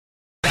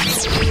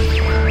Broadcasting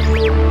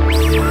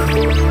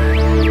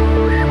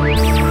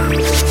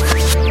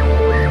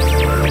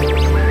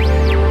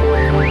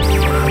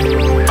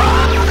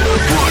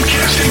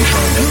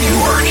from New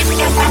York,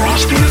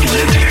 across the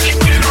Atlantic,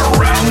 and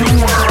around the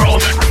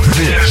world.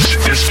 This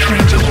is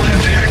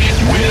Transatlantic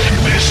with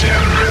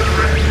Bissin.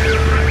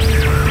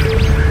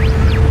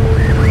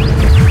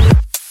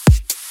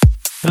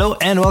 Hello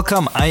and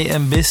welcome. I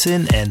am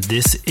Bissin, and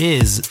this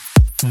is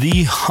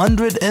the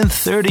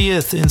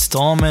 130th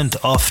installment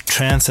of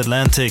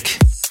Transatlantic.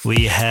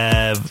 We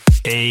have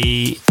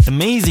an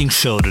amazing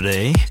show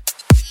today.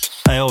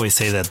 I always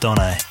say that, don't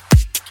I?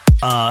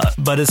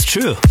 But it's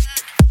true.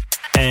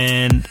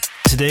 And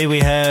today we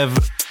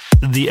have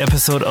the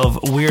episode of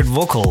Weird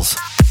Vocals.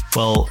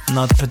 Well,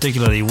 not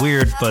particularly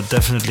weird, but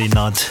definitely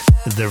not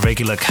the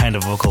regular kind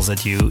of vocals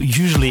that you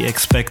usually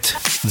expect.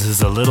 This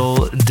is a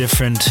little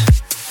different,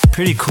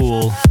 pretty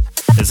cool.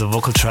 It's a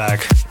vocal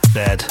track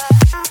that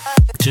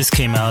just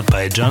came out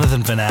by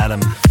Jonathan Van Adam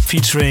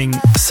featuring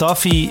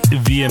Sophie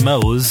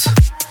VMOs.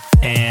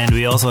 And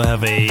we also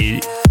have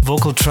a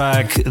vocal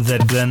track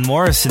that Glenn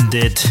Morrison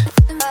did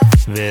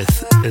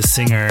with a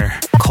singer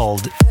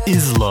called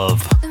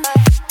Islove.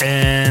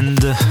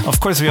 And of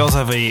course we also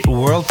have a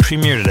world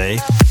premiere today.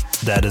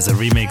 That is a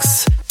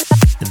remix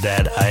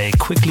that I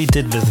quickly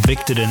did with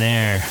Victor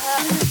Denaire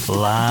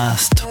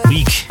last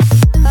week.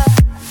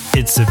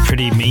 It's a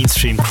pretty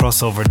mainstream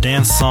crossover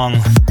dance song,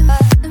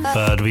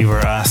 but we were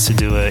asked to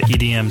do a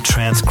EDM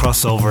trance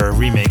crossover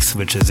remix,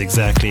 which is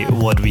exactly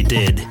what we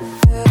did.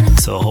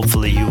 So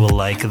hopefully you will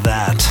like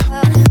that.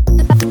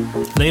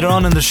 Later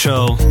on in the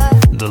show,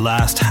 the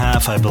last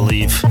half, I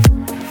believe,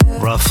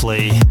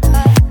 roughly,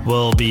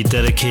 will be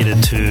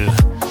dedicated to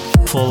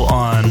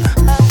full-on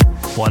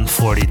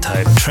 140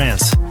 type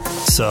trance.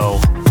 So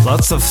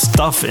lots of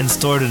stuff in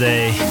store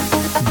today.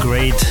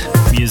 Great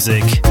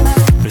music.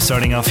 We're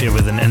starting off here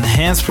with an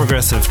enhanced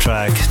progressive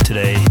track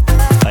today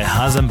by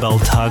Hazem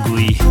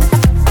Beltagui,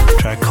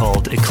 track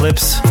called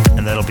Eclipse,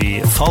 and that'll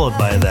be followed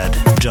by that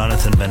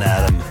Jonathan Van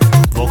Adam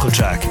vocal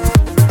track.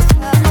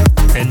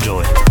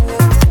 Enjoy.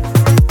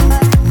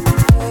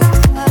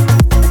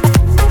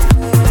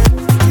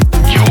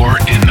 You're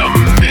in the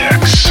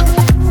mix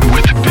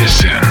with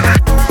Bissin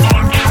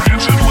on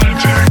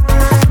Transatlantic.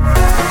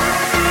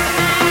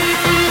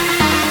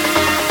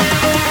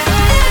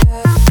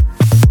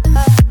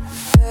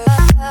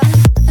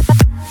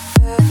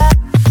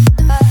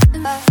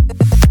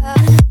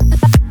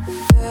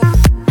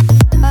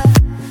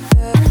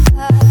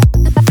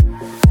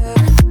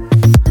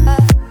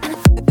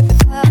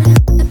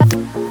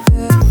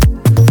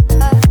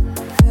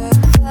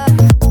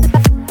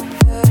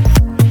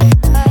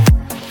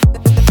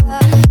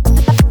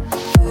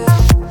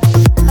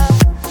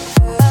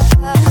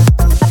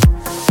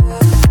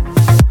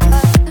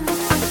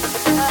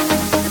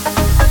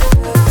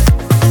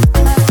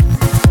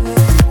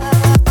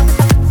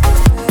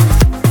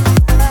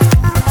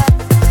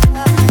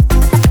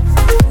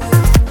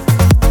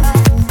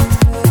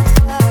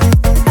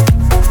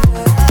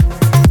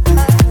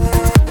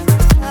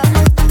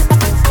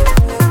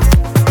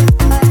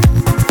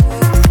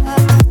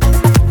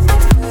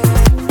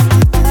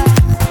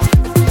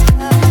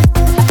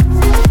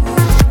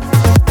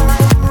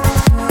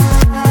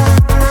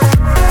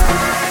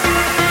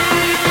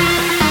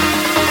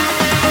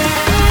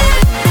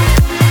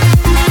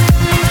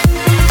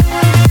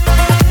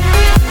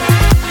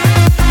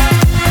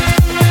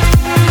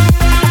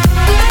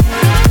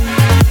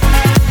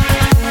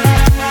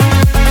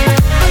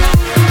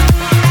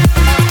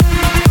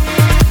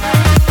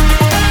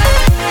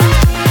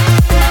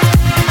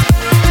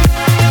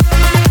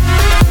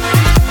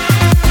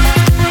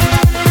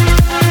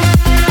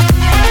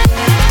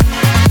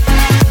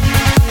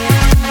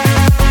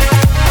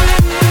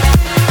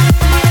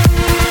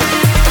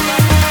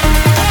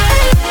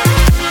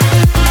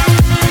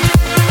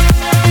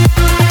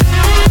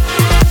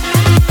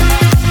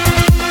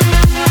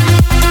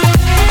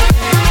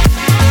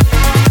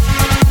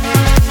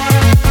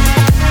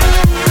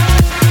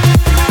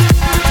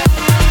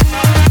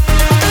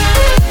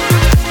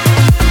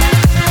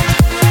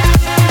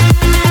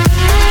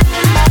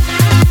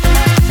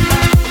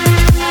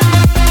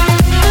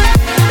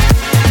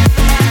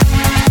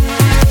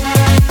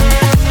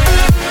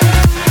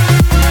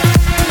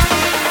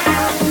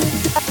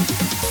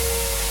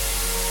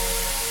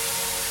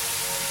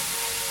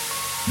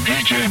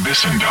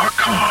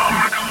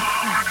 DJBissin.com.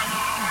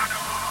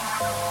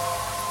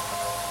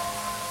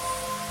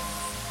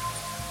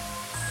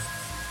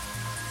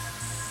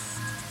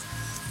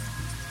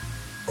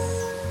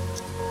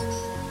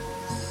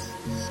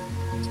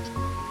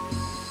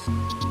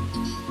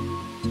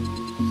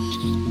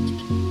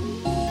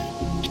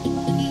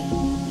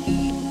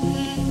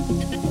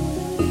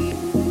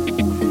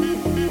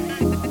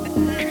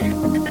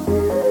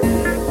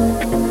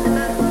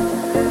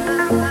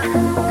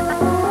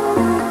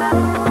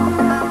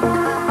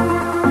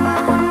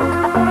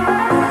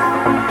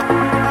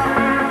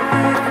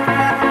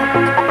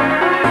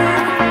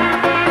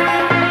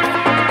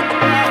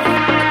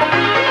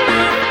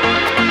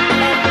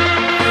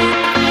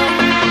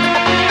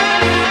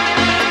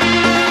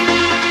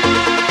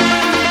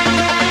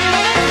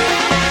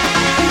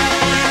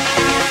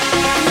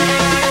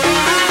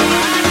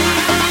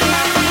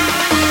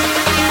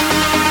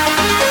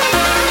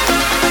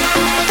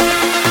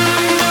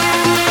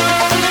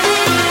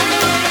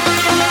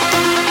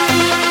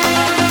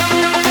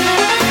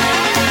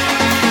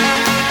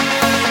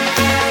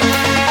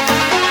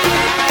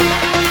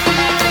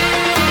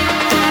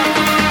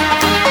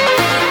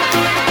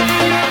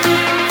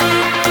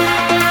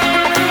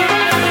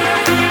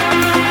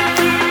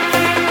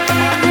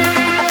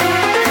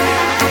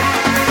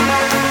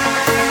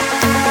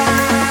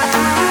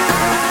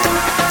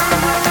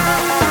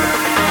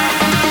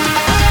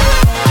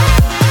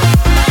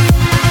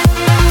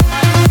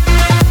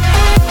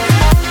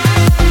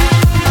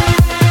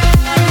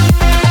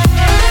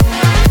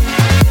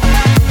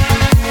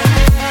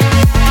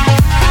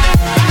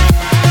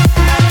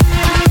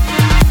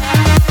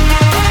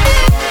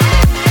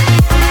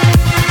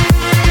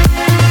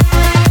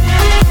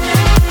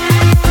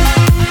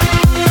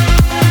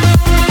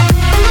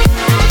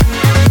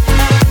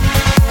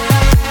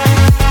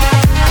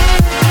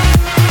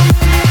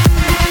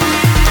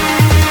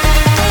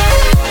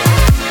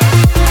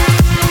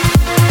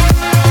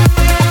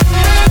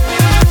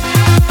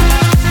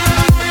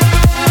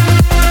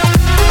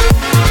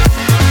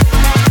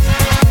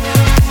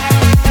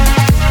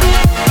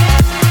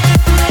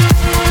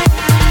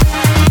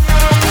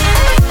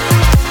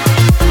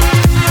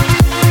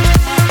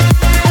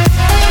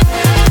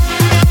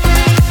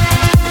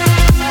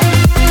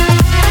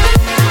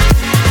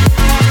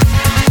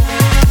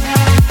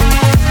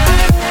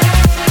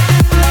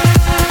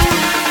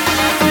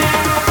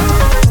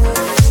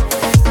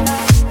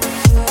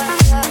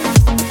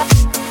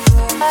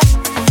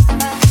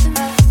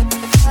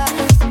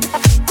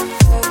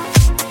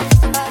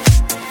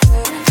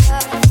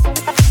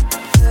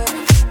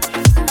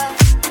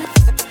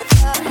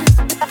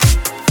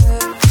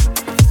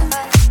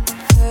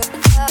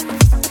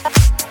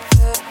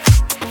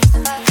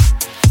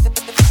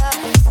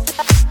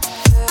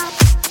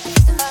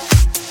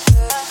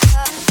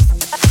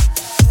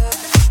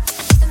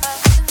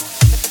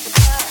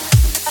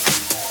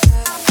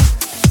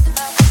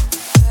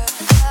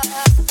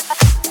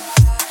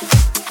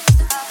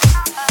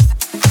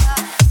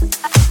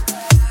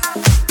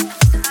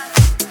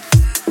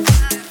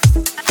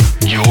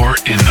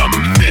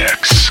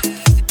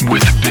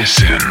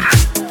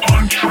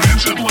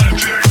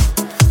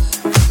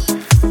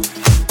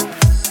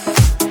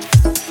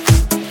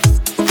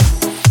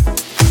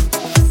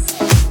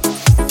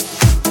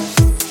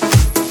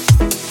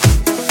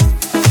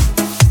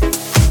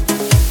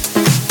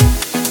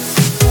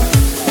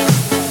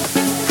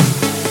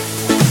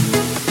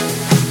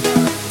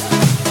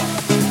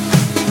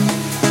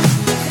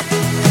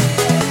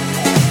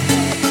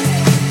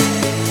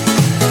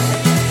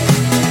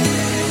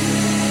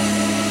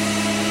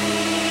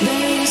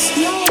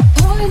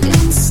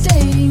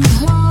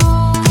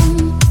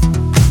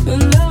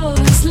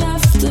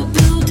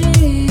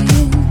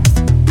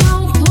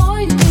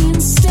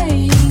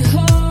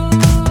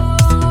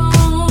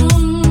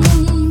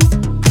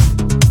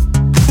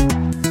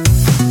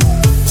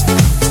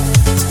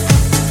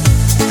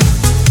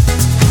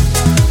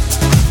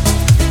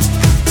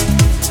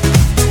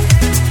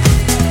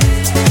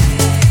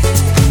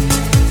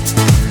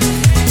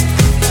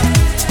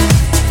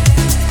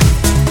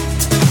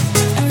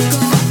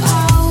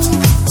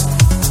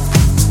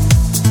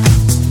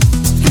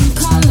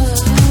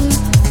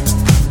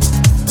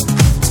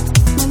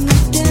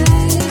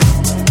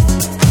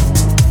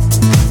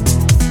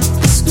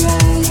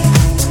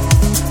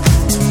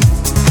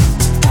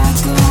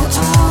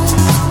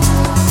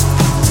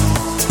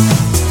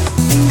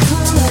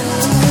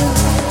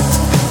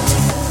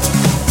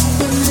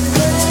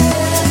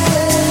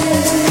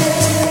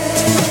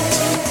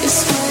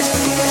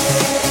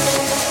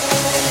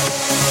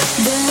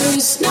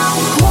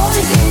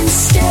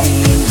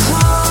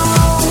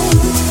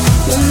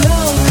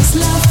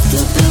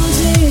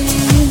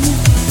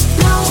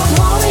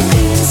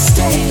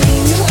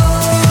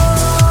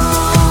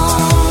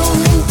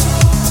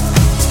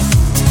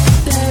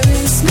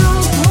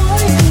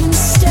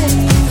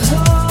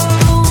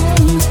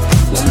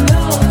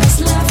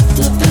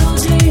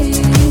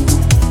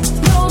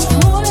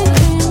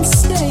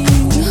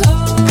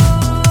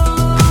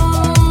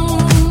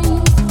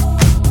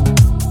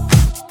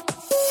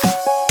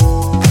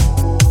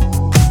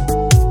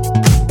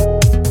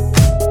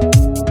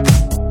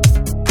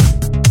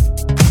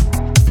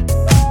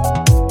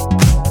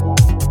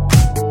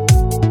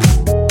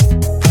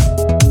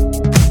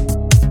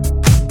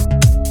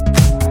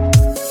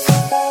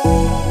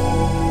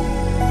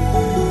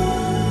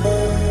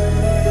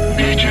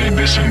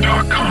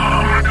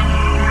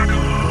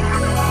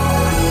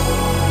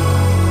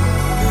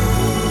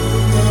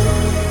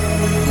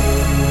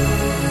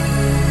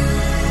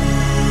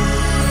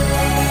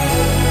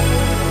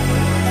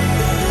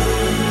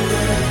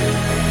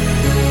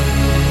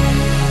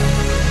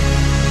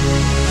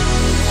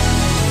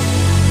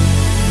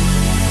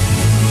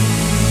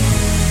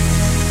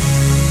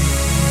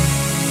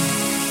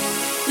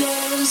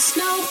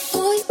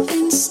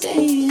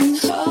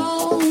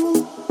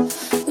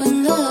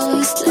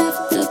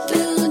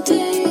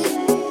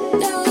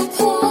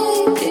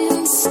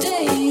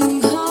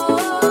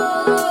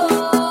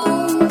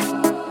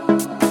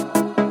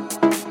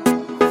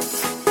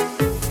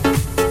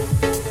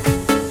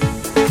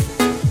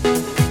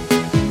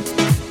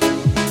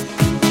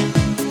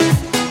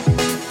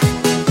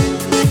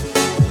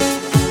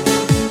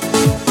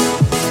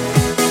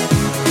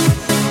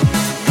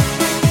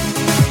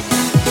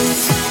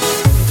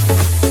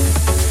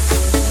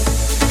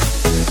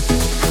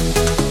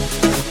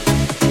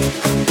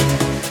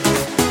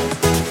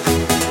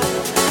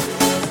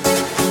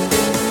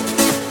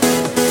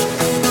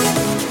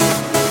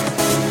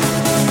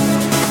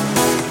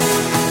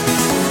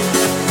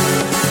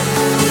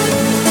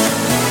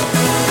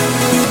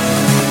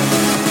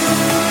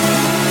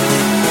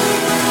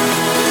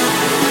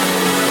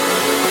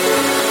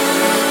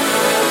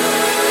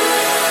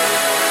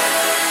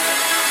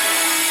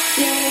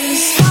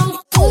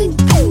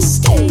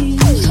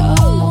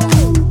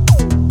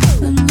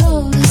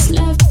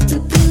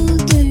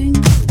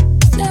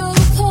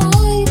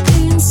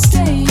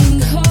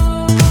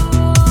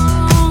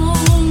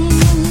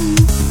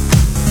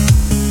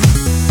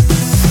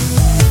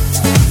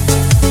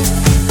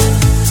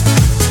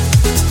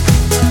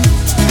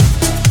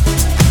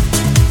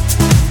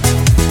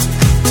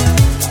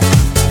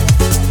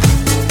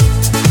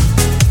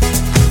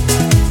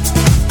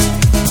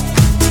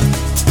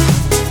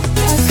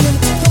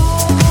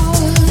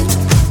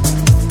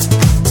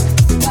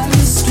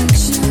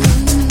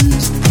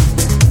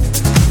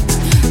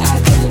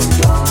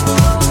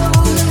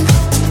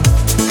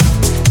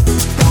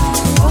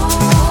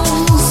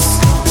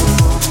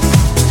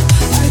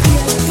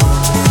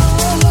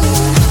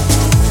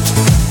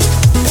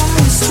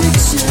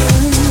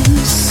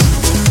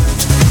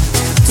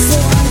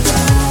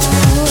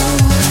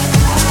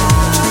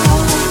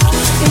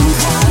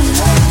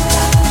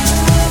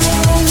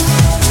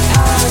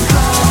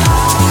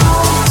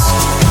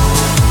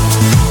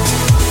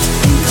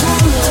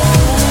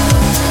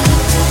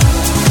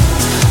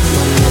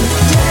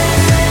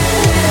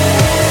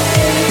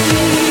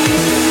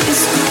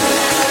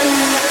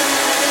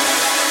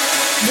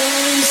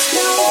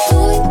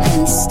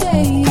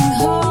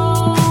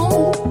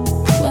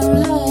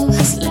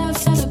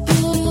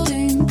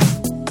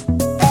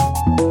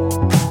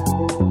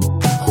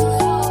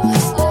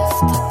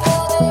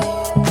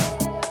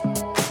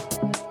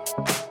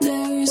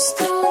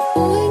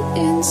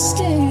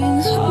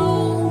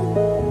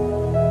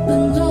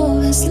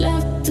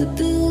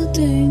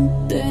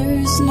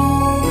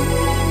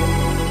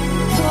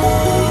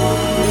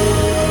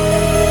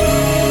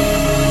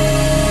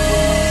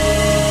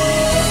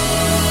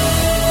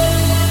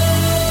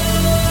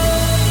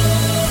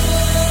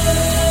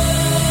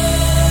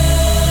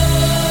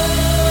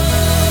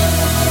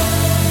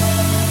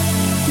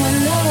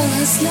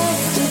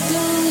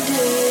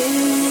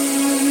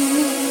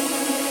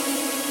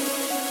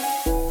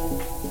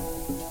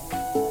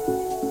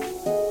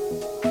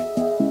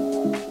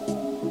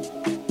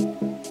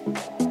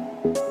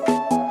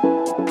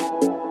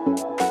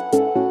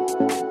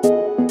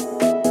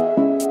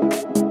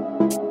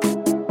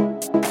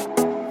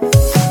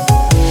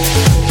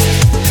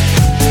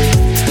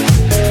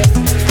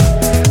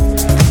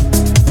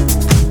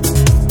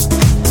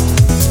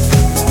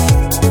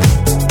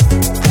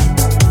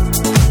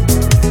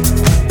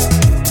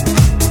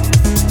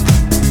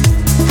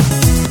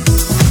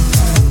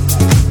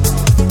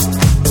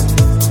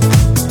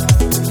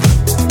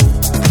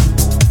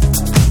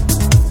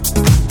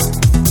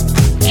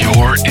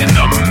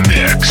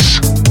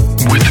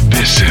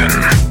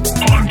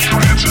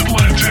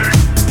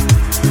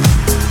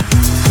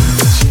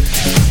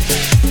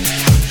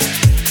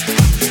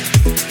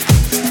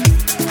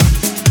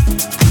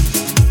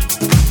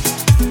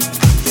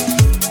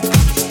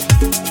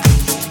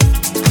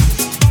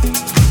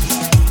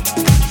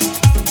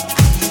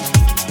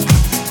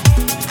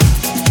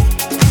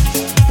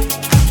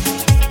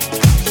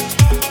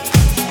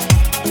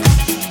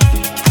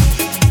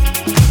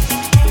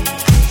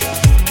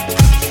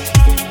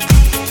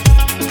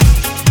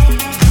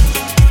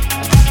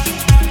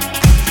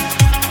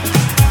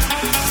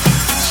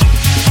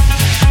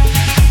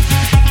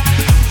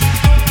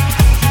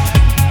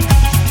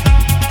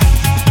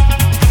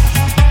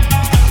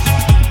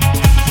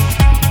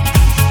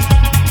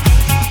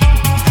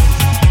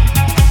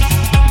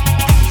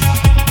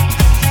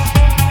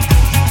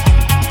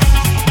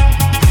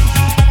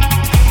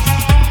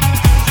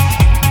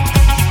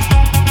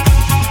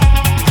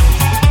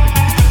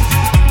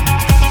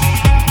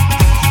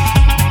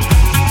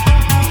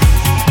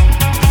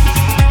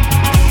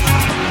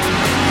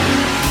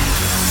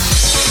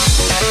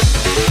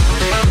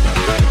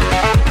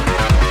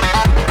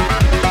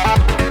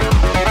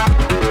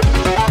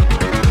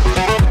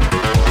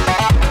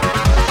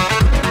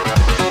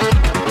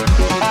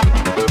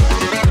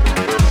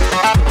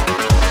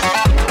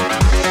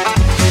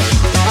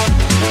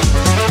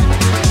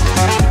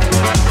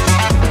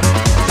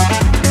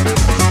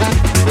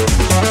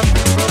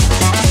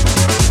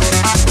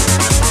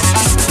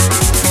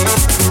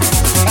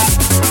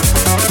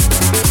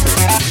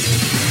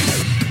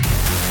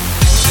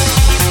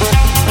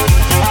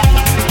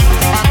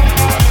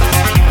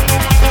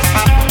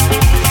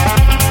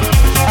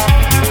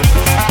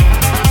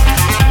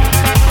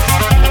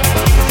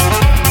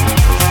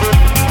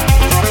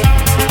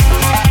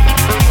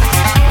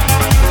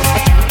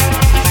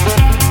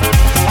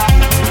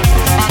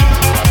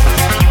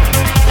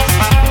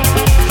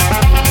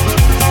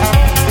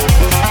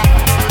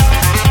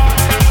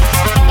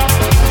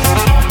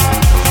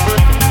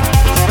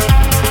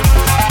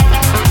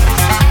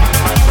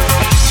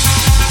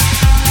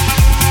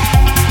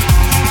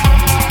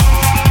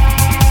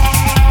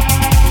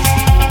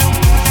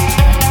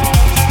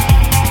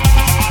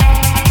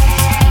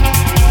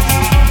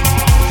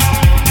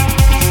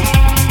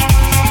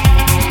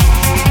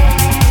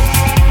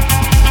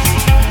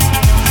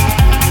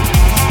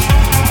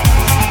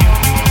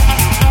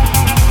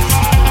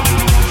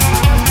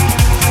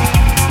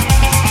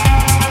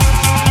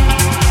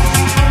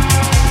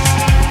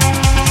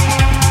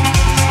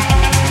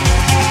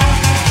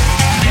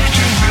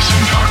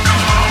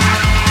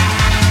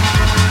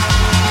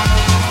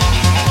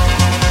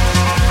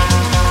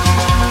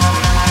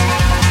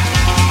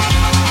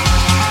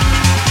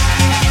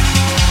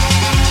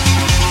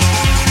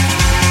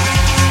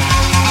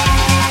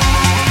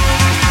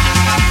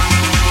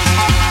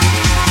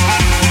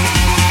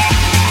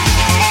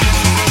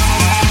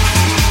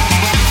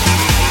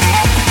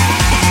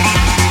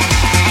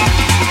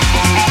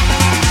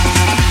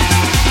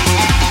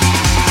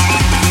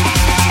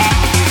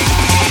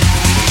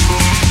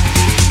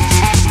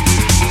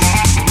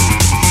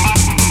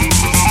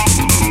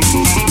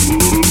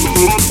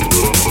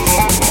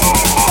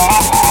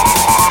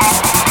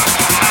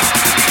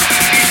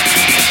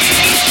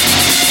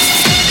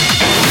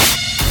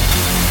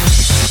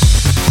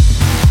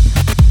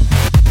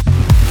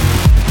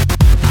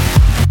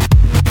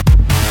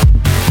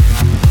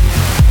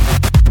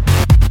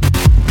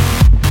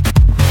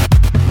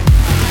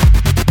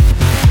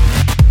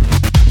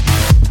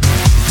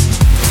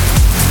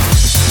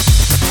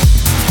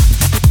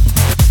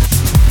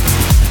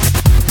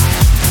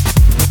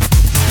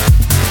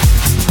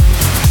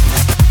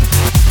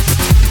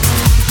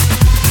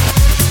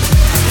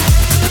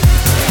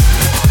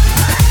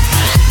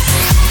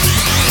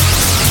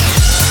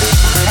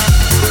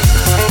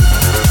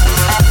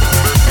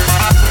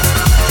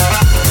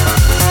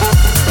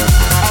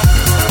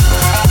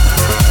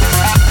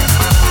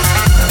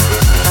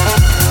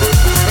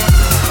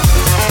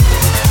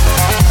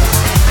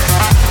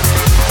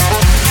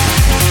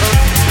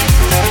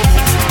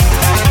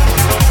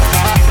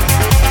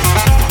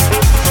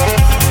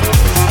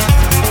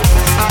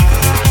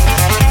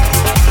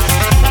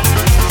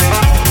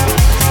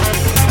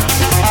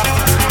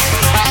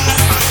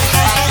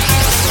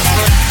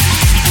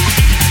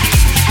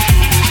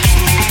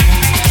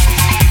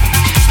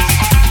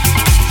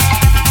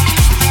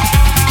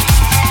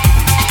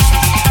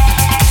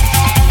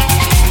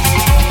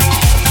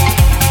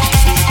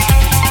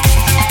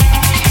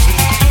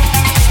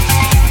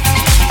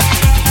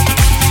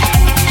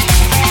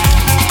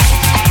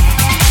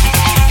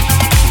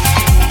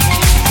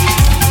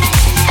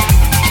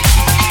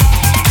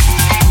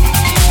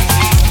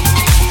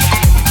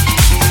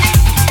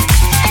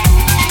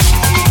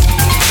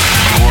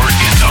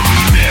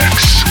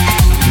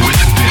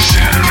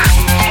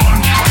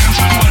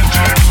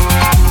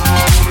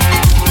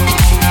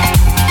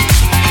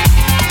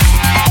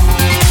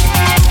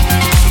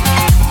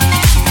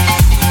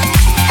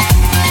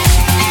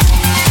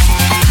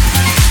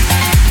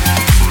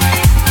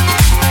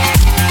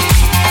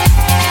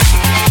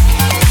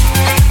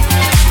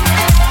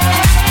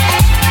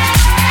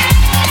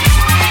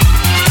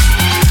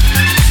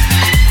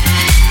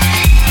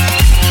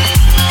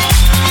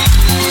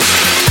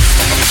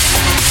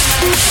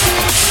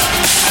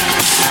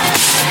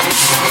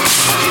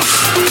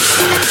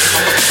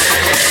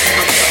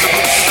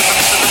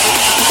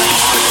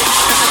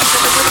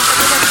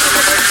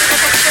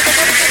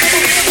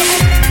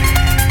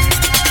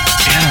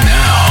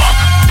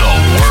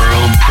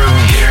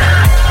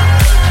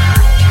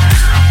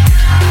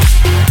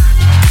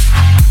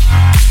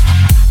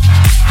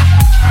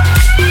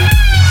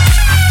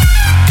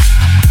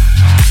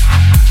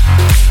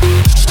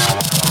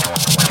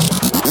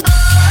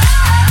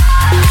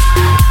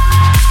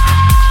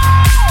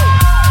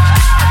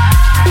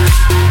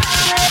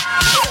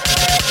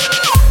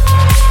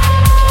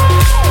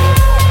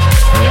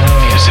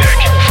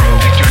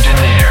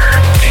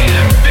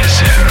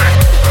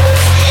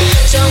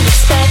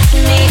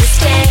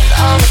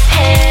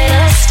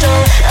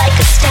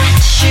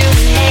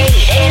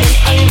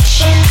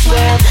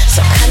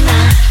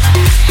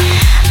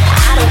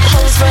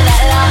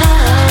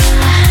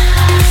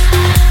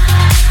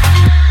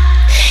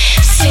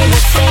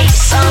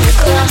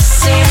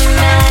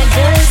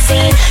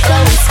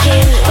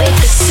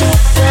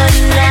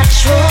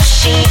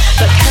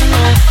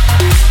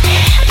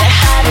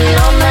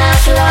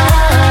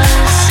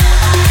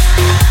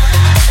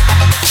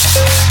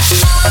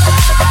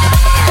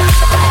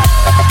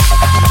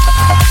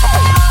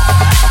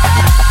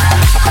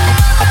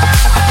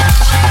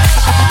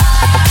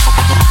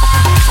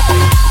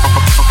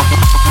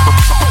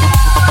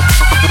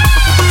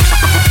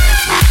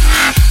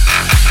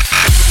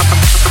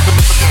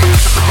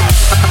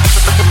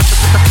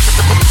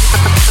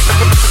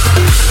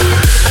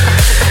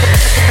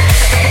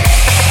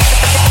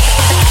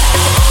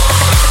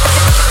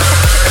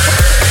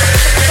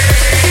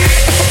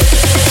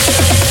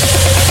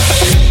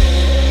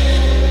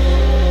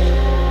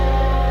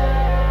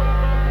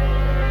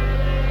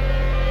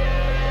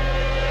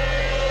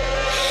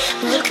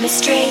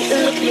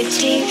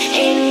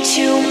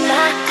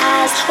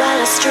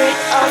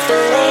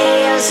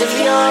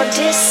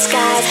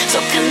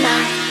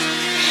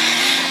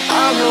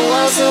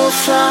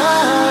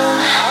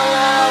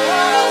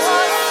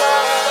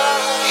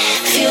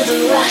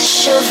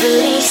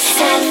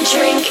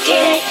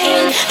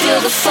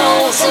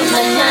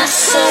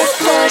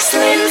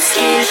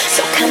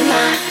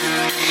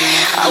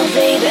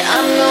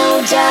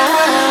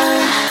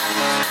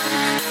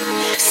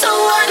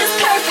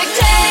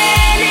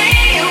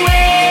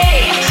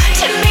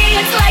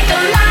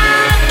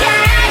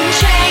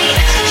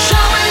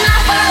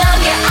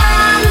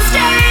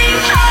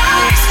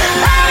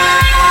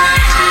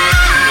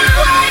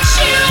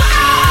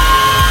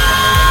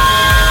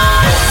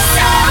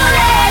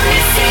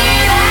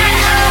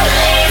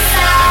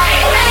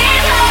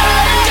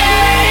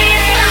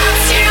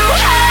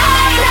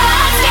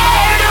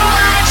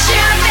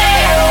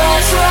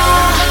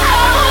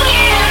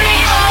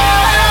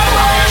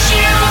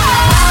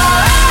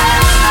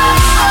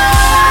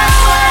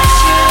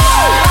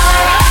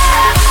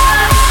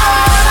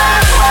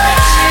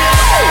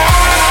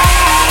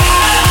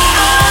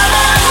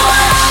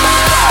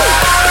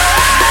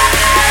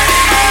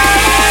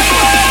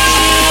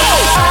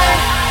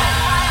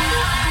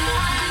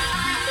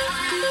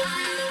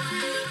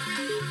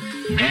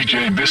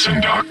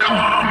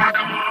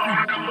 DJBisson.com.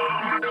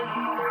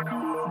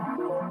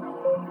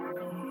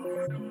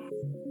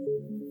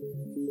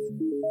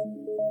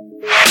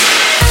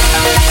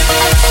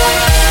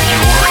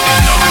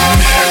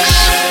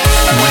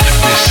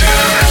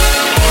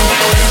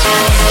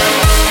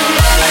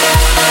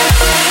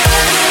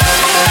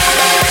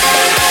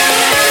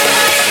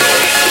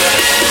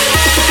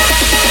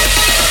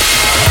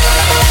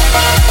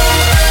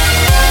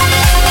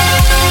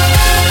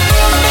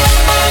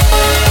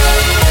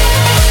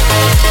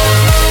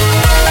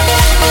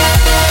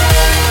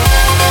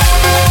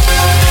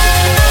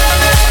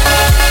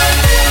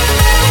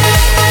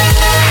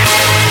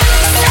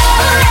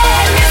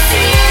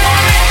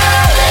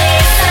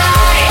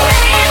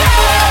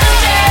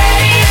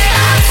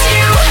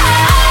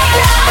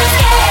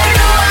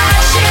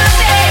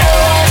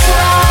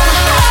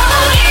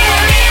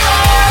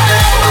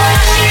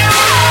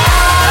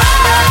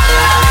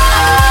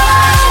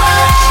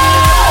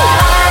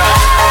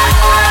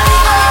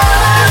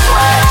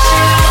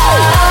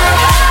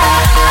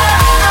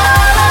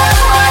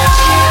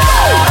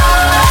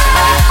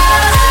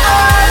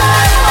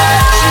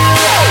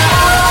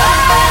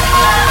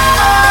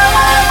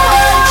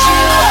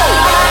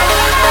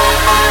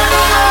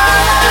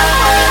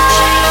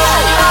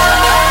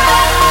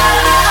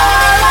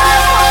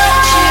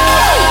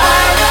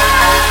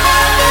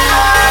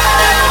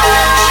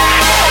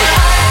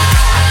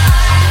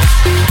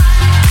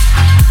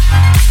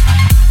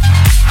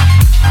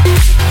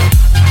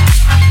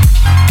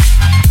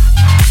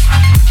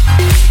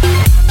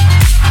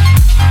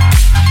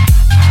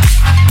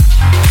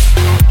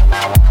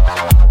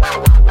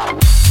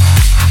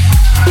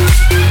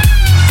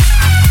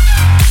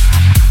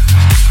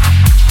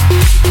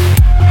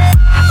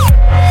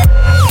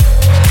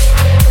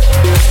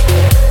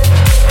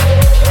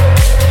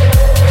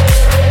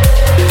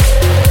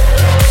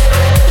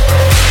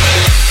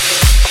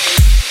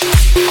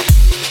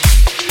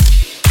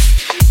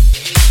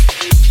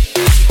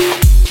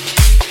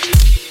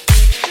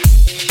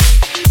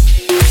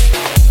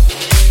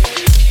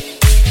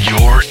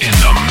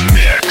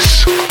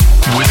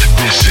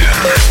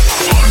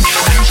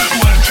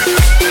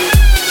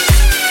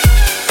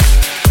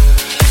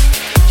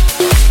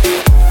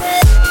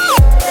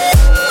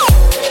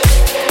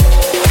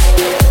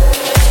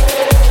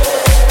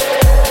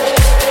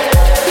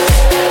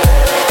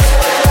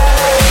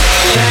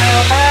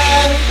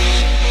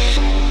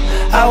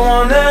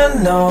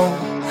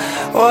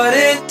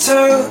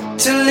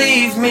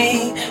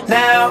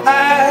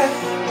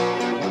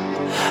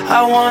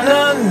 I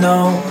wanna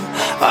know,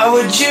 why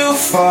would you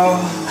fall?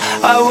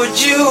 Why would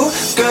you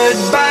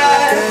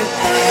goodbye?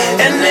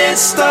 And it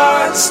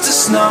starts to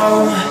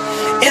snow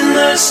in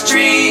the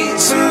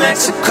streets of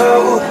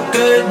Mexico.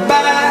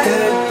 Goodbye,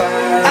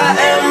 I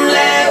am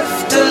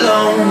left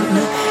alone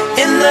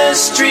in the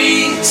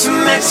streets of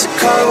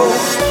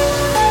Mexico.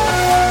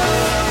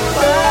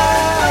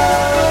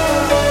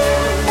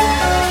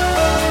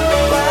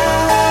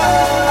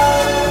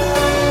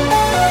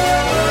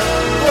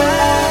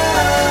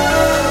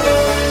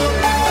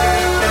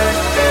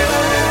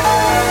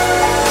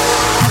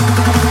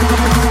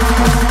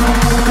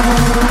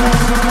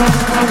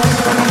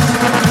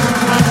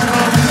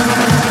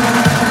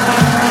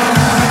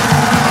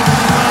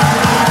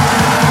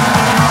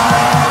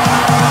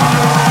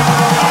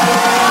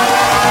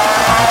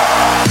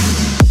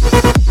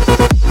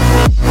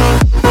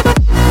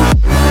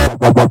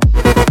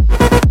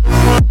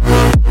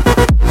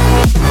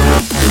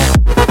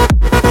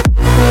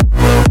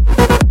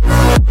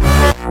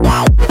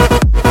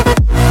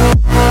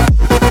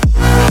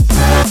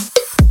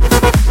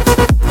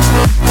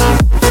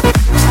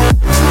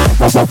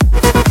 I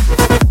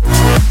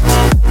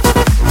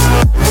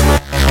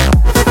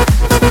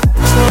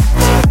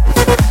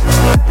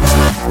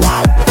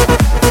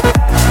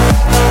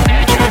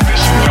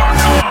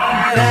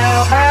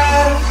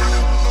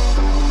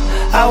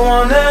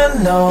wanna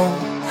know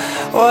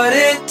what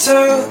it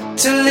took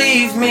to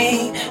leave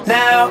me.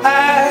 Now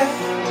I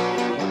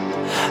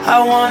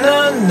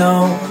wanna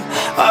know,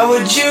 why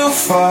would you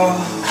fall?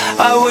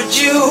 Why would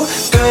you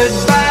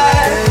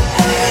goodbye?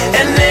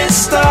 And it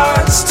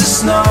starts to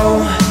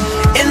snow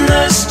in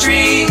the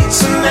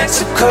streets of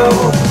Mexico.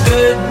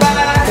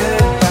 Goodbye,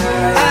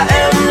 I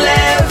am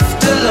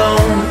left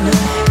alone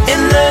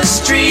in the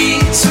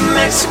streets of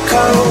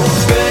Mexico.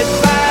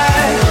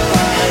 Goodbye,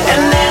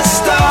 and it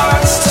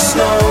starts to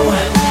snow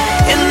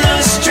in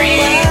the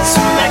streets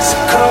of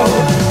Mexico.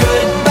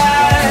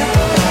 Goodbye,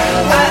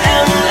 I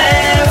am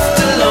left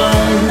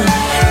alone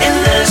in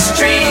the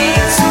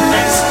streets of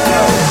Mexico.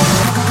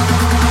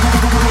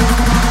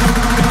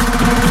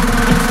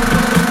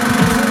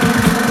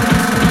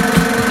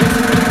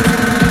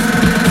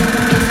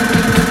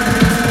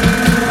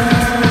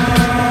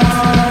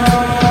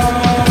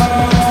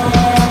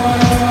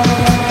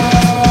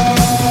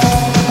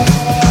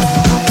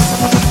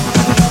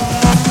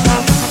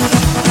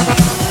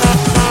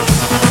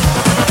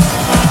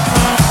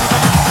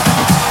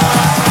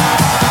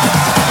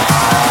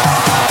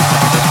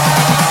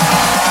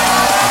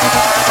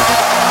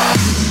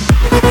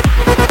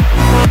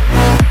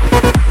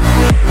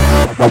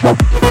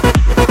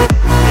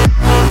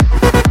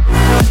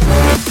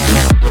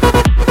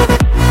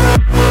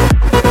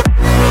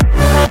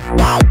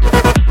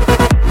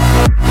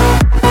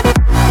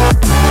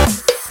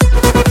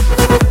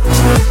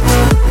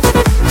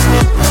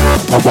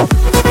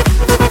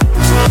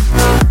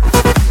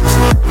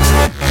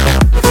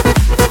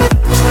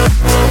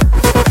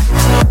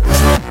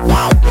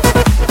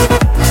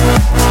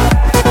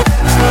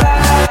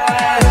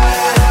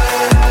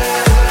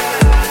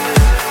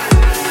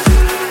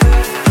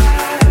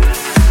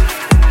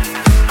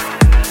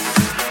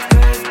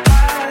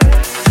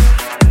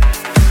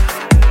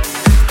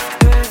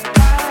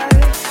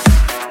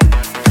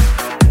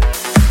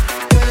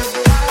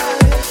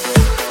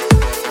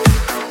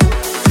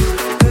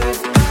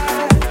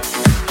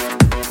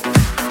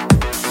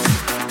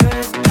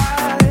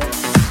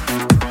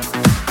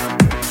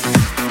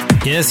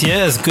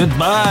 Yes,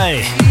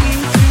 goodbye.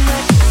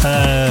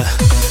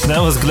 That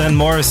was Glenn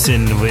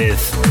Morrison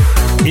with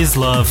Is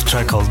Love,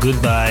 track called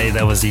Goodbye.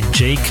 That was the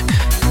Jake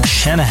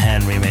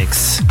Shanahan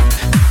remix.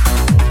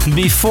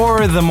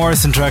 Before the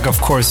Morrison track, of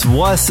course,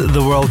 was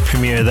the world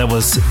premiere. That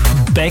was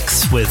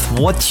Bex with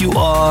What You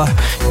Are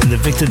in the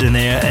Victor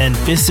Denaire and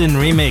Bissin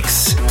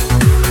remix.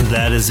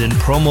 That is in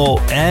promo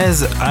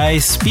as I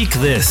speak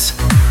this.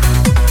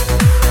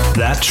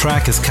 That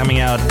track is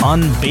coming out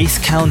on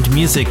Basscount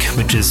Music,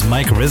 which is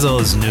Mike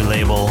Rizzo's new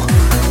label.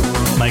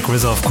 Mike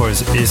Rizzo, of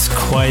course, is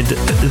quite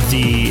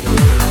the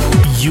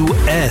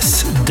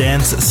US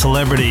dance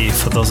celebrity,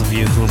 for those of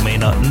you who may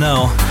not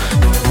know.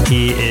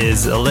 He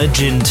is a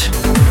legend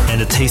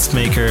and a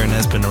tastemaker and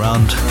has been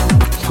around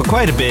for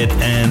quite a bit,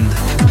 and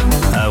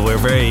we're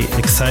very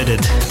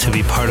excited to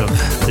be part of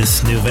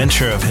this new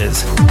venture of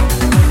his.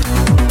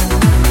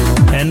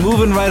 And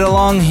moving right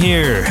along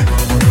here,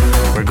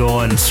 we're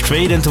going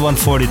straight into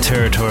 140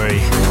 territory.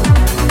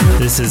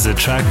 This is a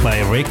track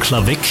by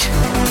Reykjavik,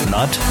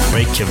 not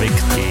Reykjavik,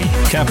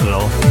 the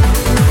capital.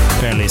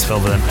 Apparently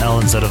spelled with an L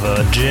instead of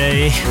a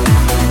J.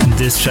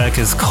 This track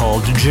is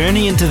called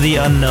Journey into the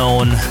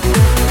Unknown.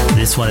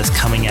 This one is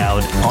coming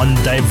out on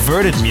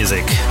Diverted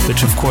Music,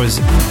 which of course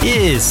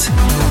is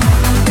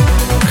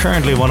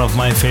currently one of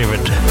my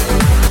favorite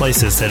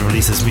places that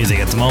releases music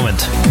at the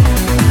moment.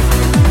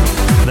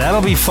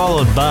 That'll be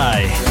followed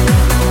by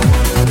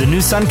the new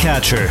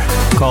Suncatcher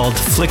called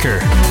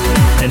Flicker.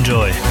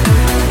 Enjoy.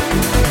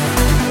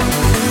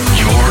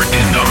 You're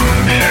in the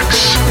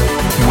mix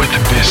with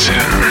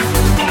Bissin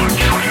on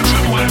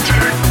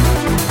Transatlantic.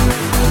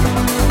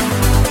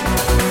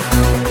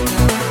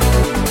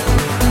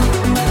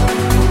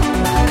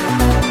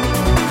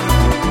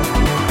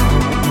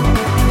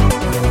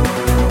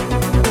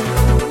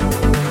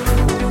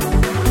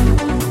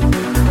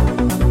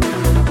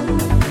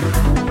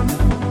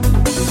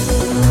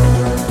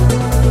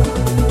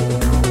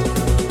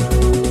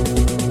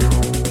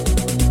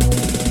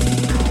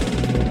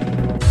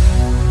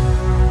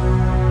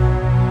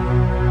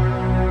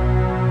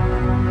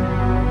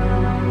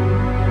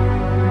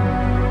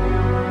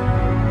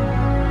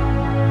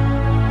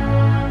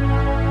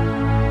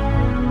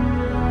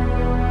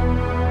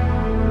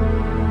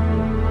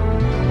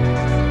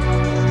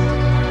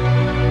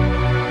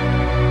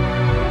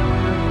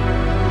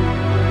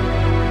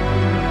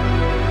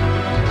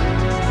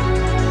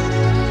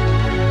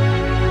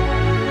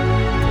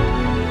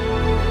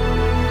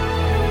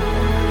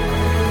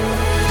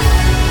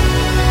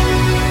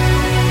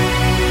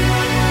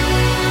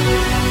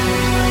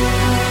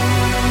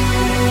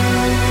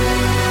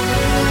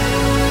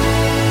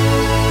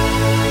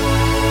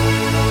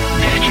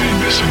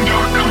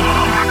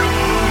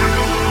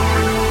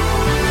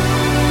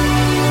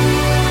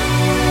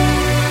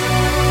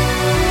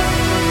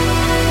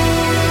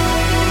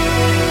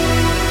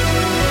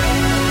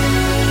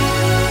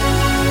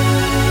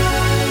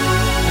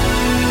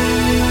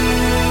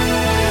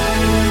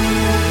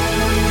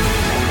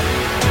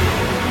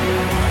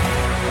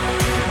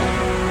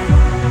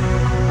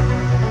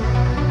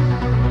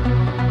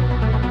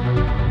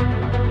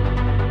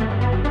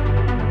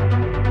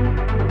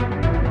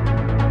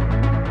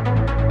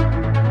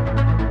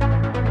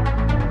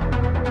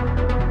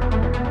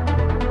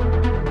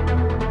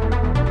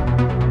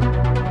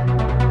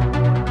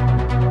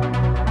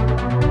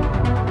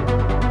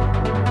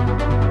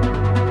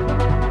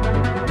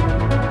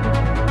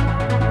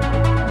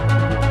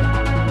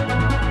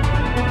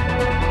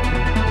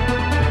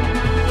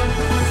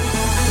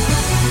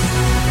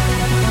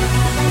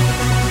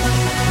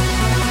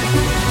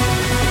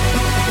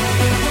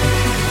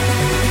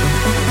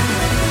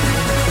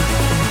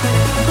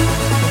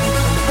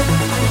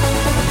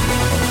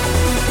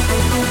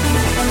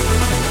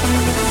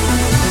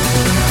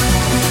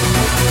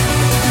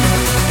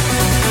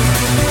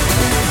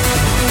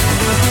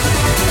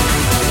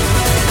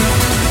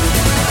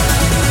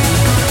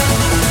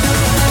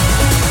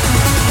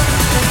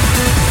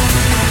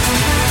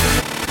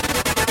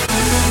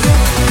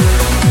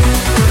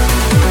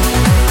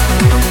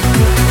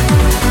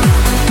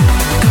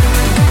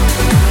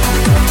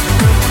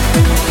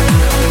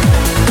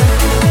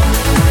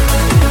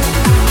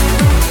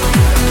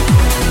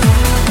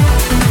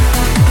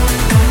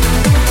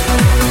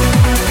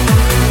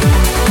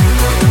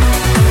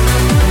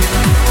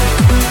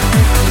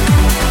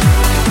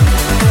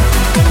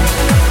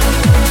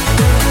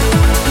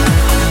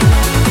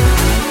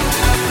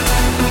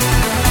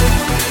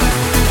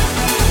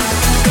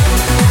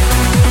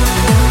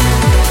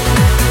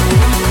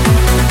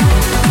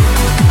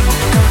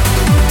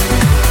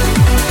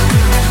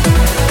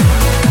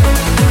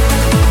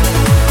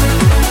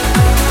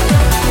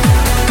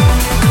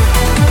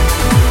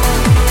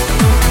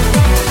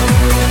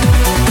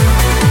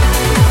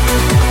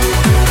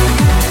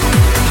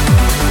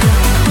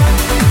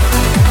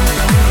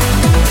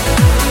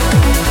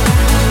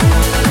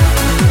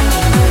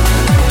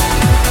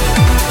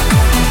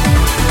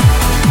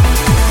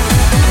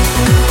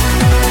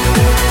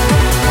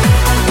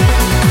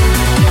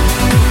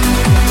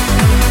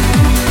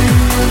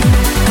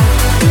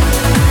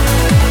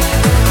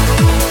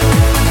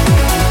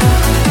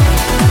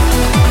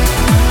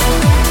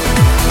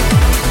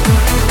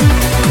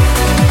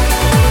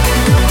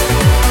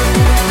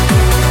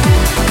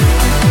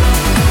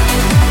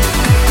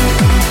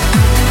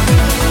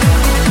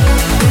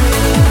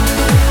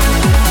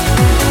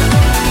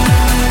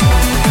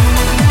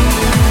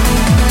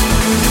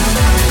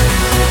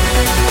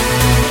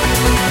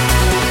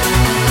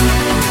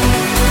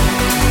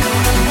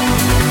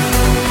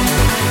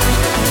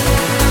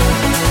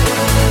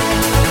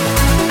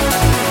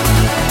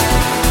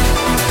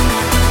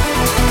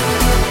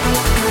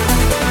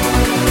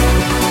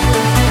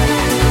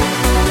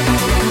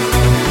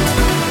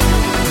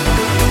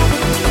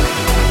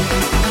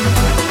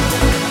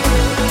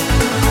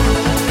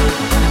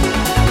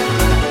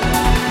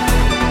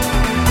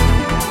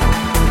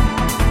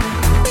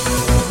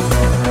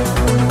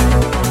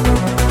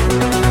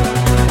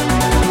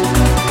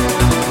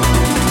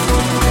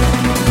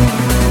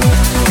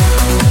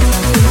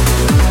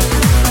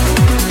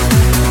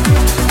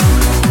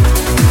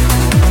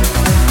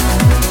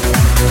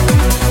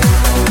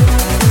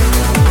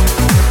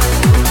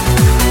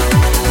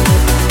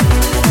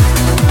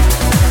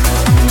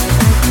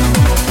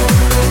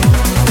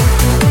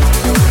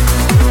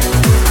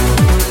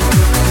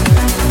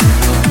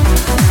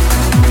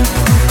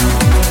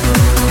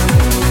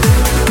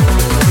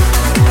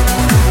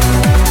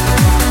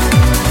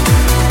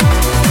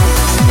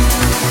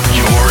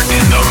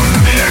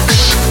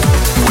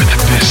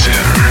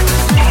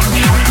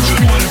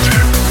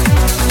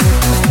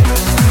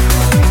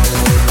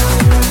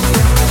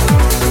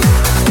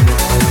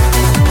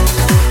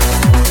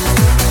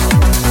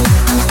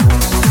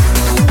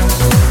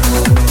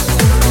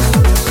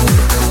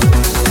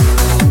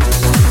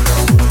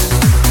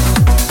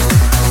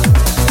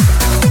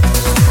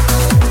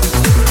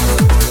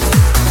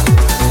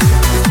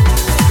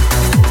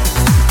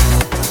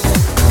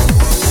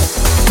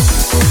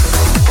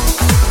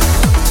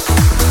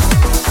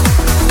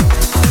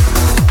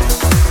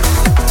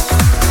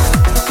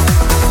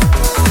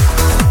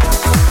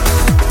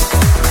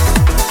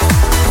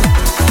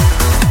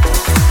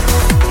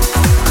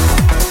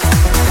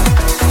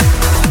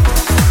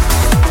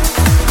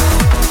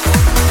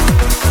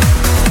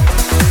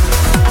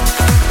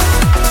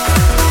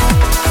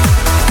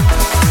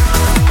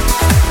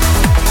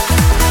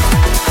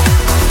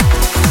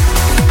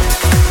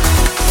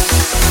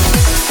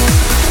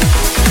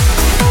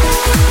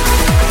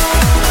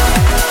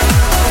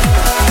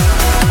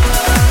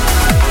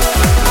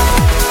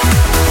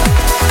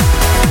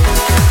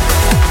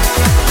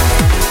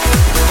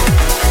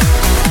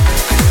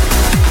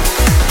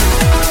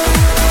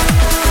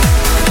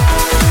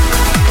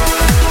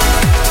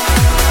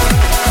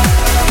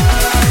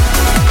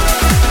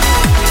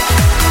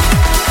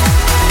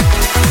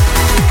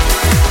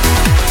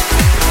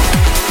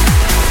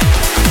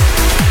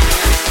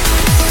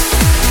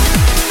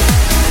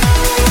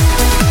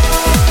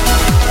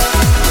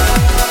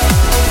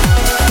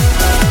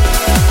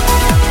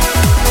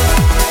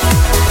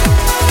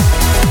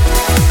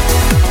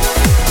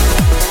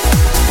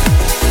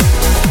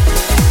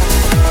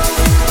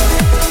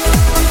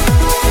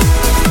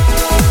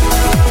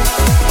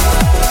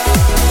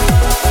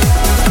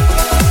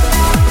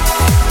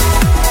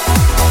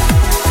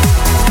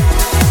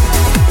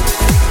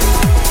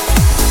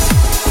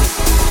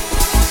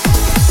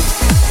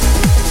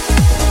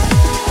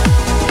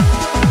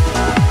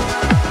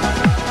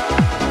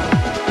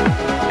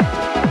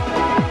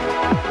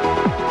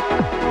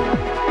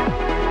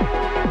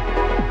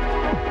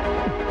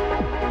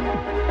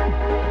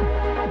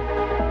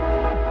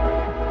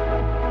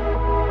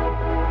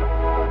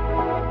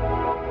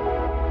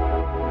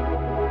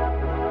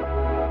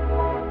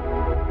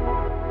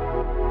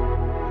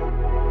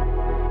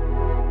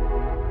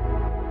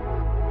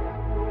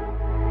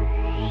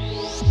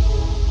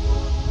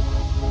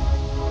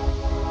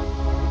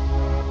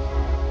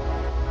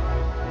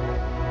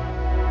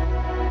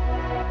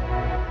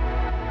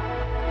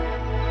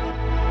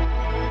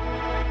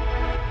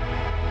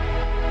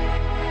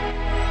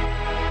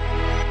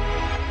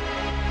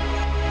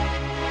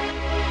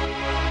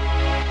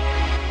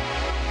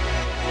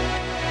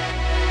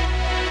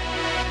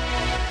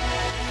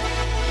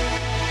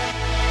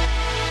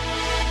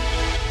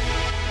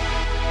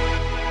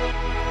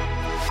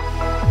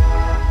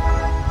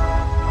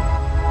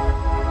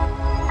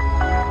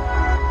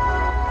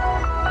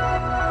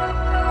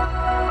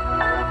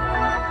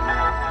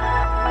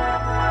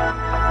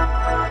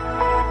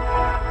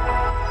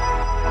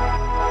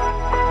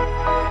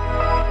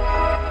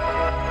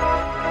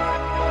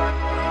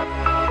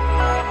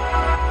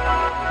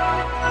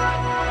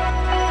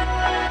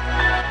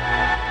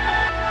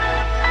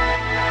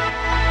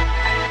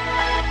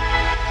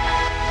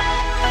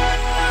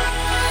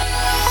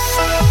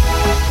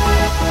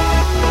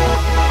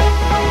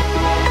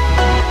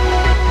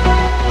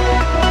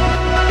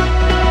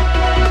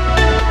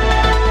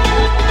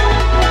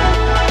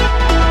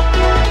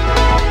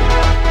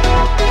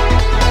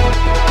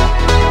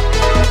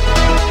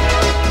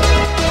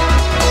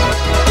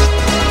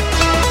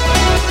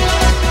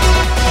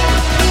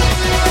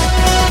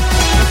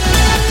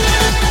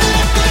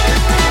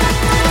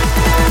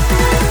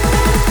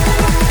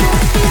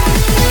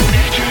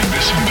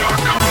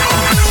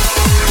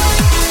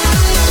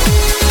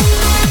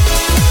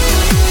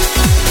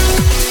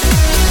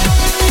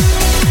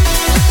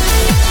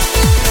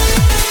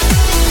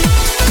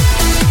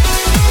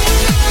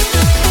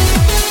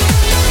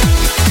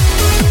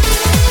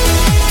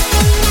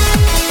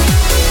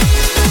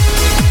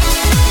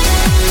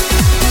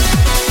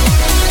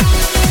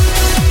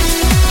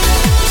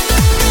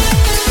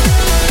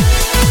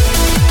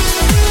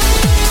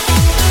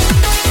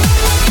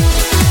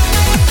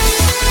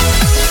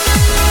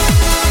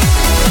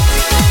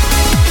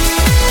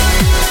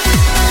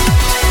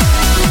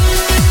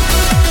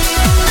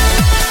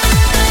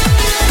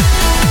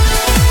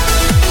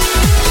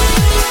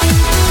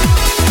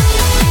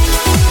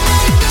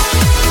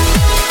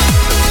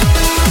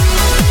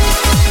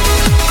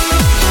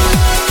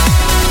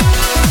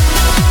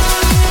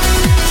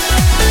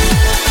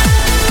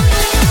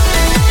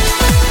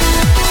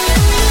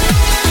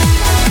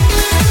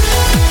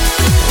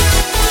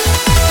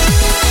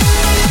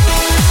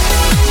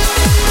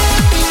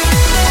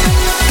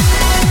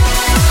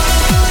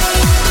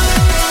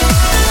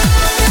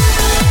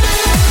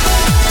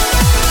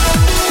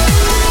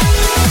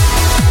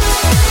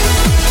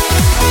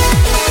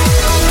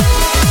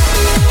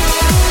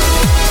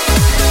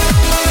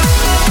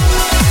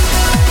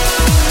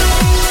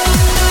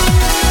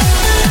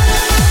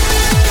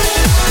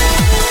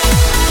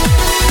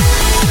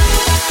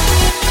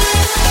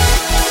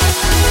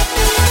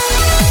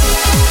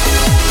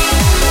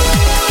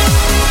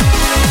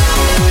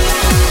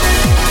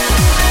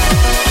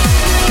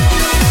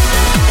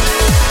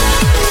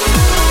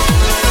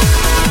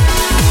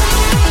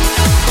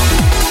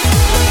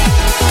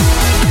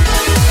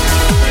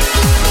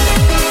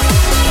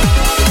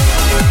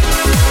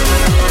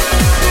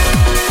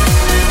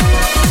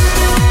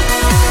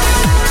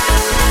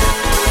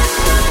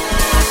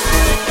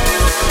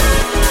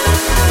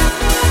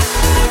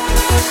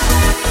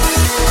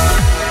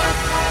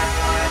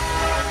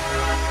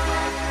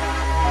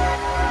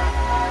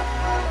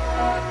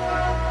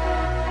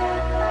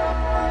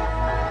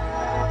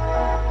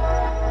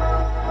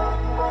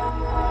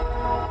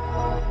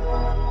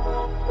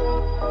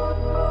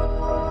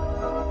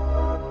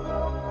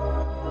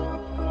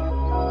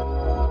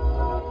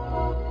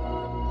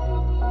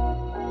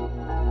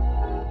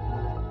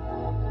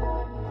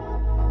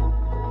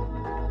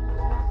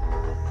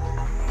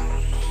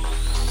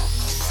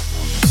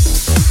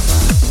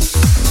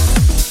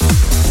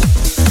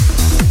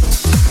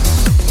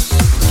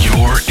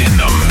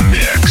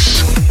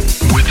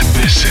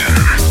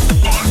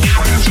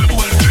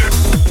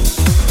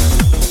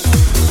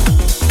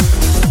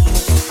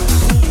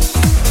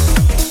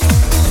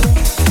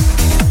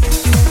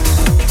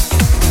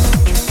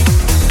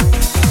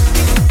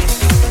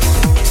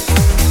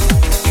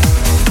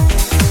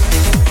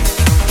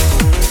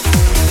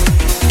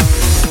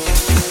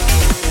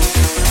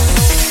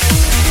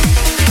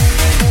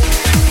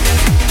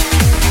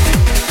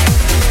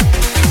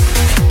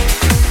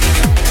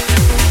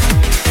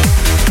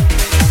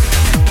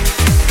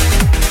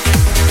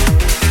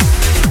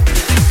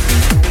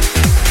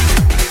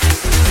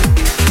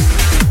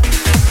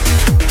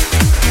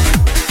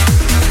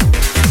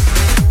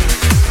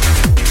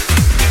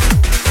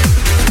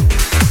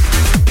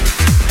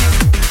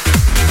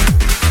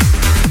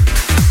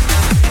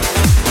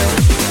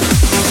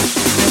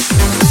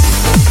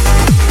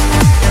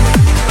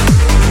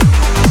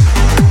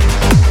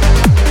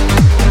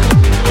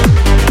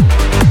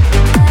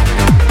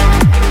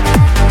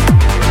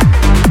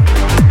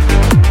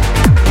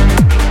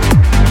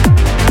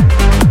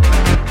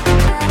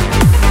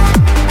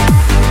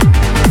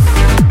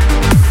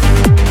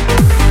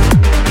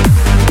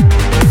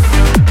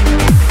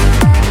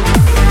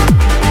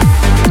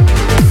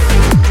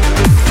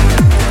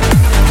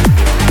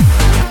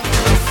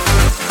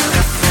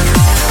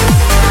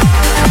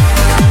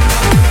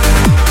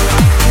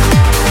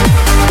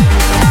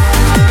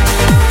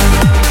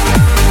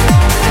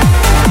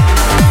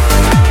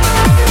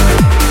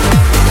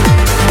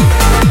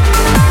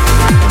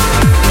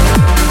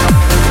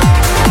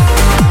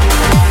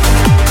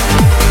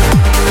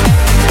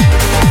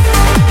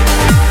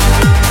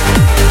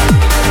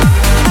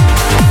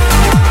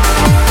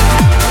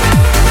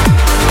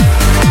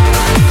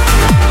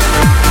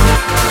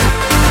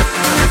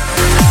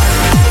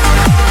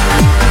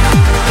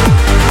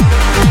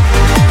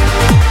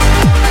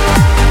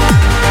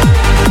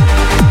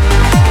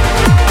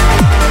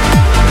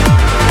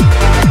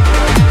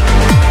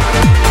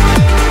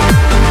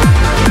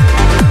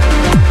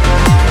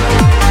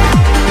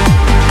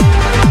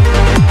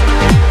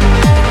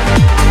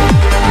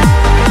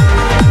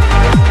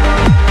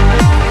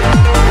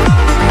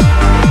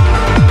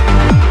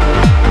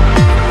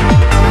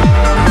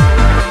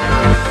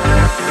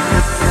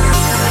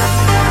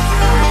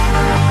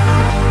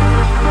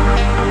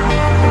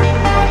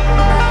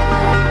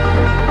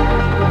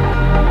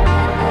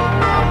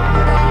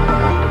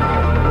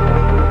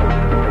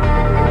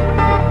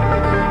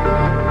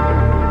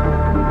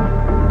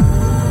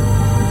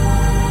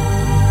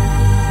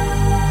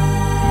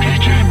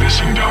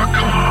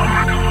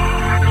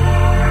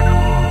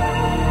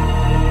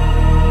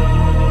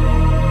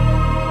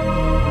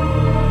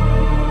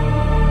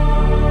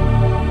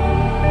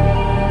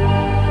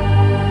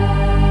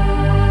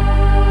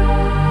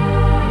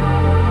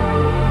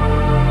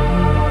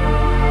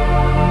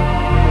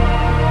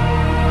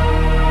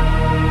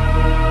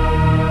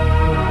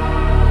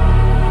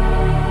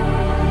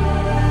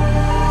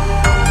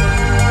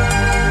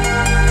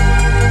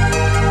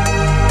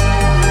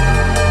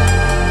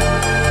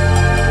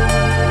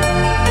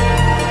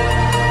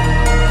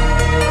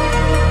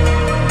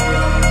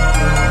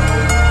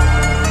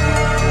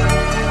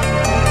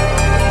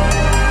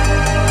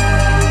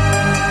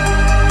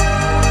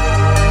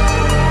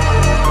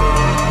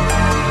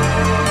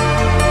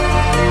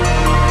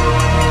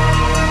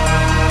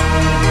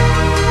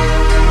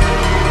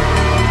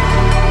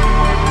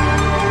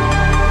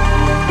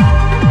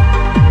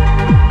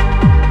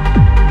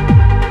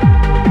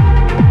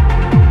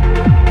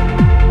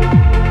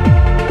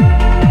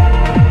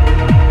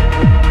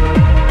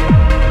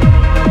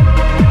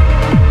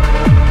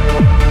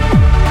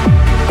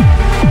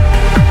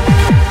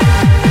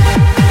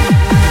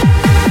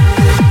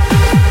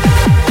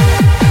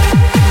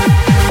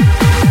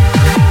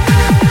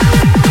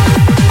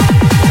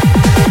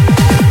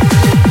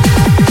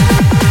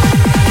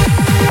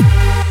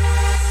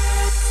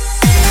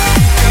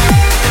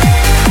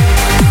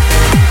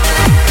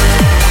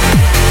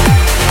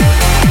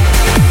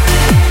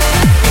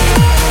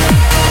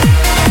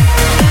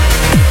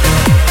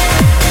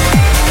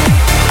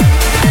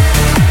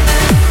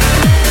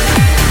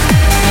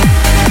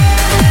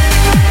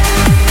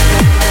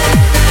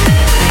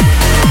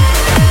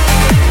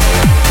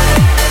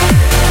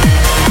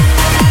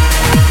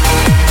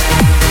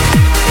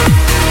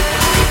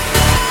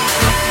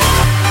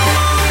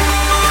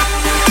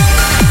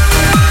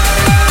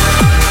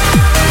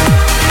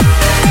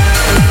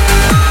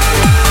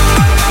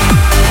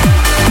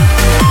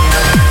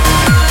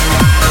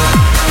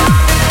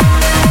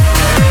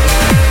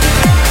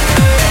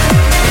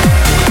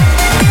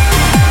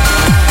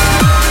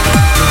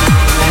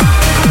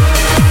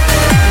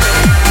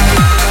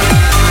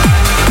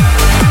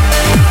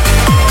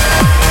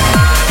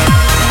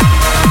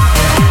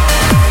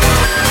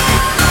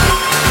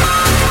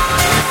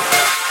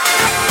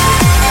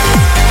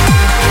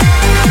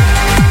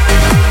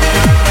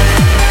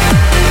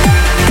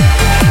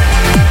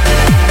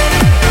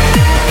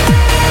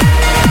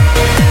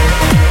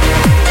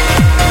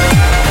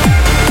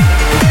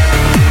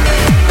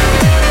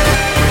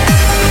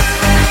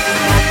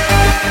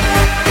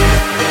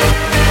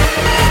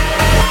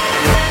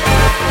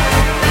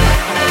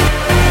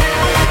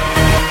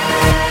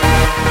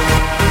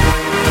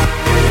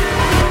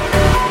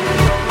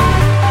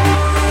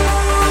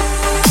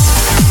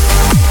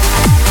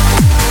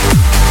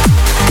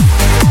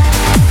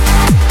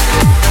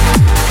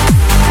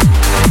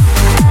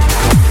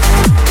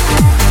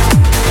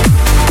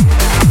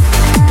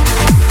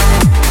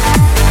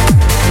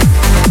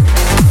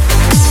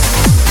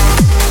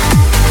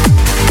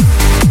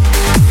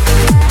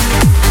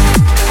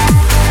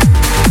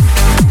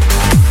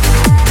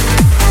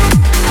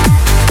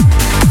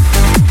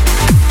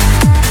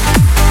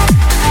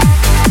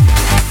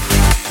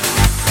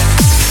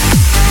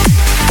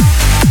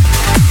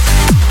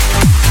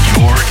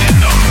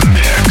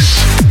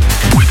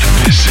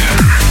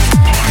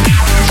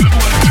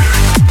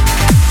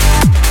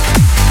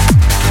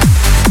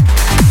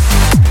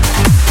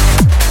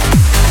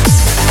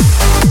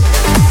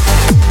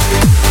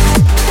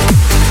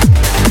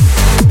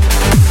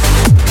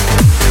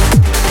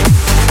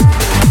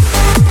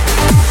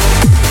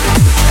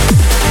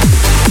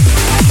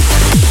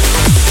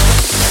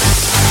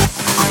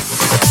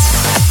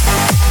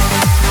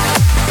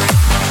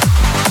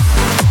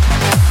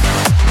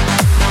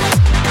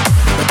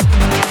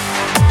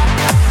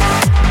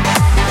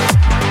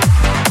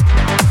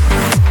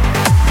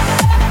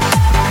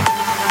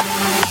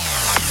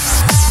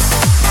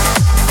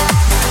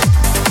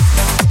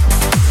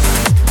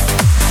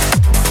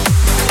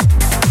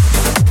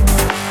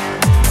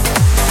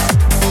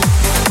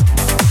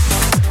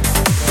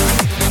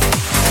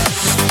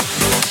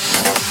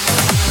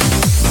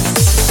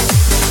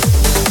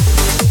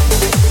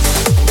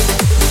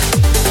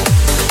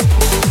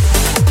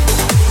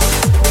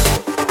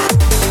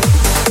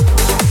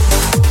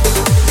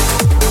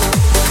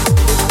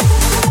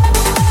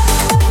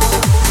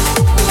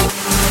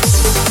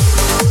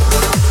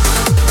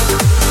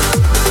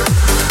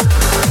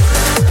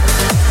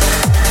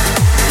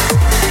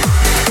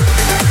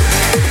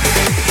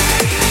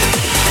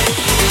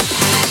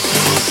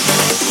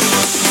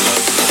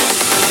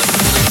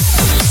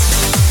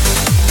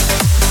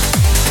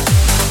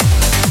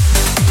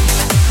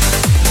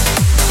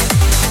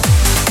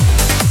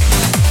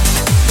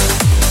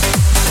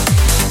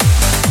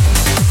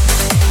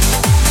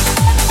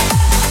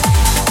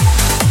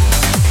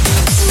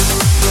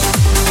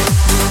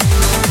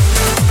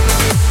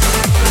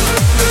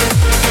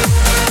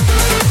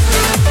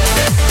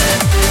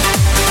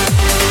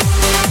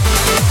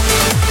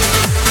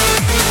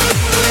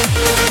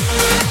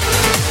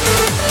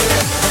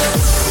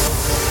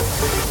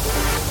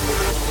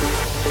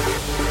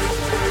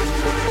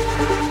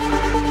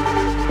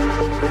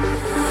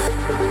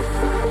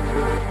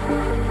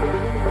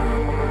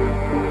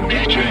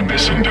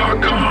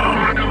 DJBisson.com.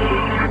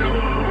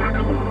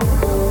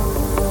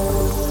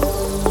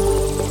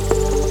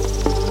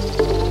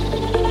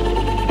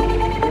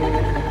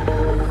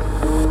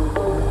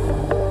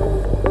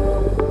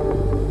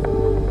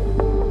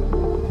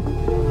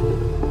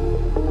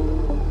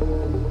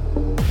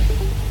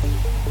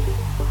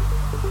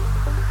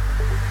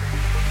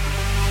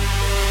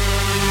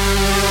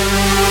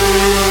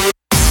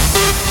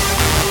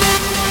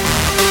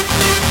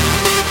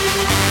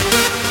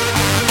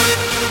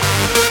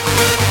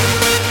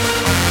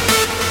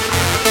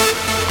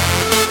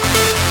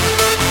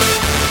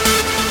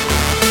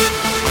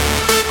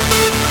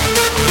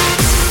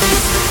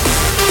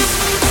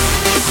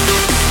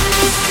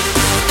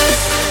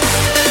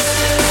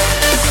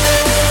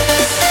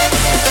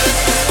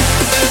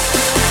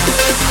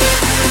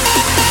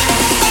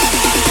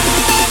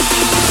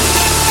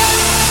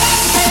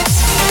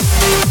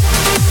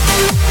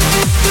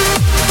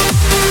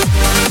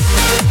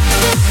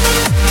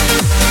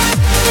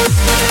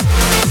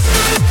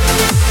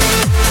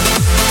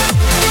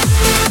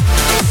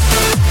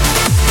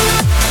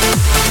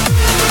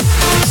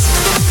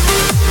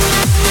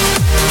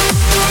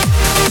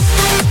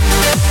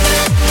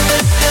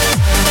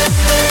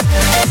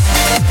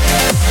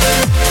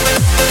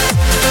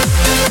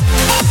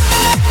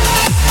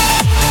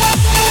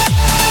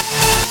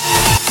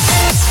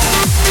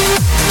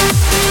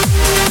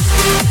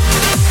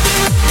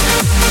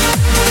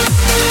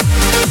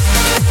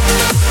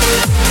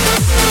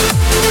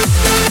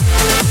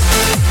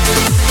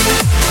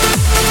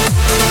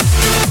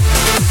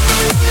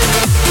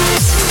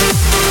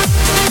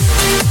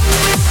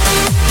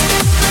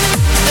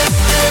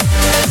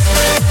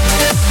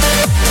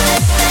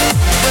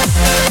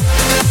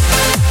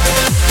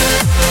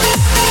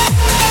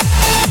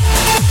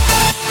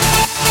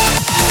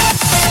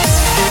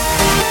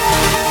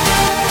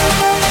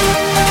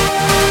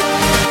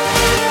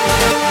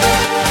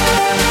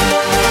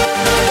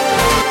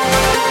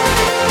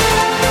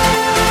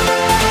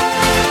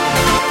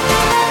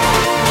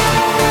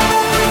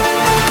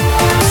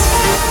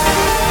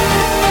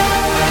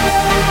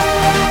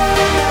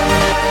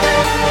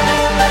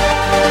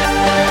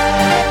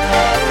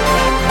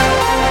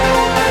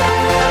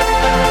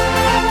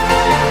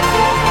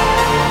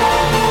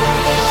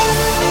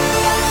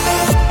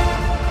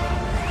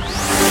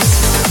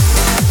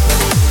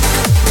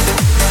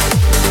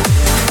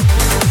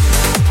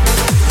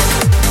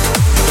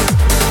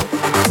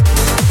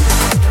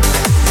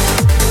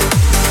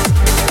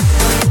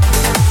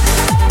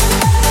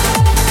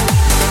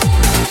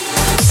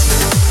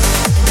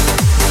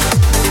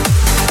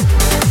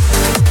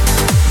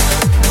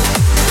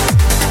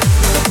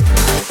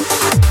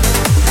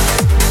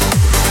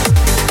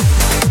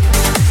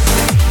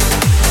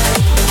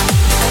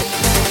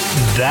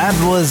 That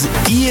was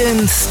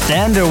Ian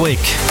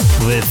Standerwick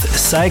with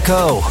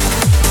Psycho.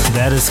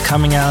 That is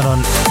coming out on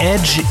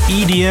Edge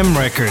EDM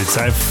Records.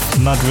 I've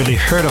not really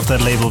heard of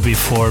that label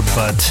before,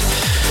 but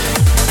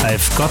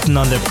I've gotten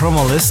on their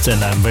promo list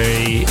and I'm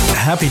very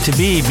happy to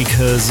be,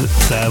 because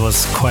that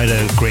was quite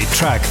a great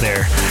track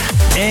there.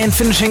 And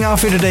finishing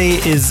off here today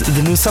is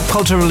the new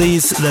Subculture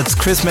release. That's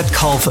Chris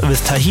Metcalf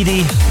with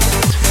Tahiti.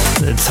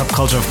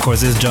 Subculture, of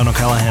course, is John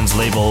O'Callaghan's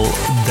label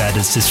that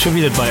is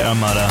distributed by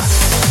Armada.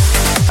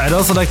 I'd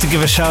also like to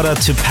give a shout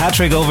out to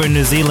Patrick over in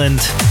New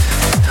Zealand,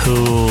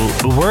 who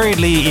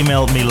worriedly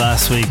emailed me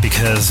last week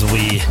because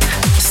we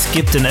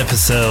skipped an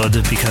episode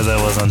because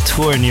I was on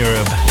tour in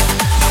Europe.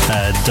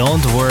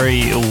 Don't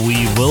worry,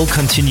 we will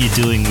continue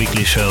doing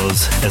weekly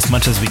shows as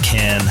much as we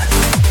can.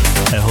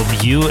 I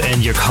hope you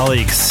and your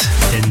colleagues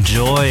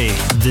enjoy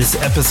this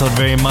episode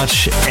very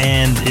much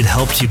and it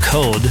helps you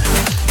code.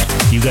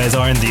 You guys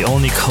aren't the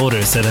only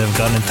coders that have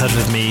gotten in touch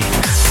with me.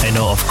 I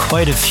know of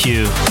quite a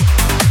few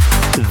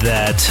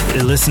that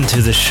listen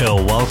to the show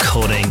while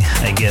coding.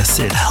 I guess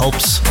it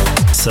helps,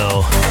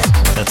 so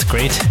that's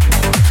great.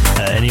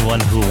 Anyone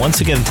who wants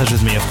to get in touch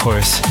with me, of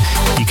course,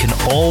 you can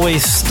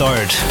always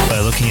start by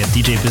looking at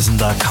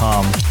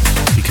DJBisson.com.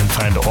 You can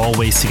find all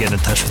ways to get in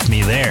touch with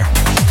me there.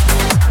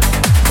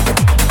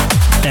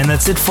 And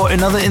that's it for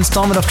another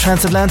installment of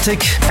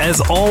Transatlantic.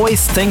 As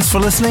always, thanks for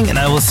listening, and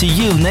I will see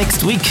you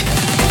next week.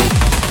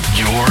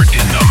 You're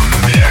in the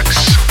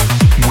mix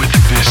with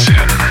Bisson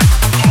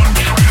on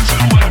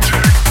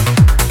Transatlantic.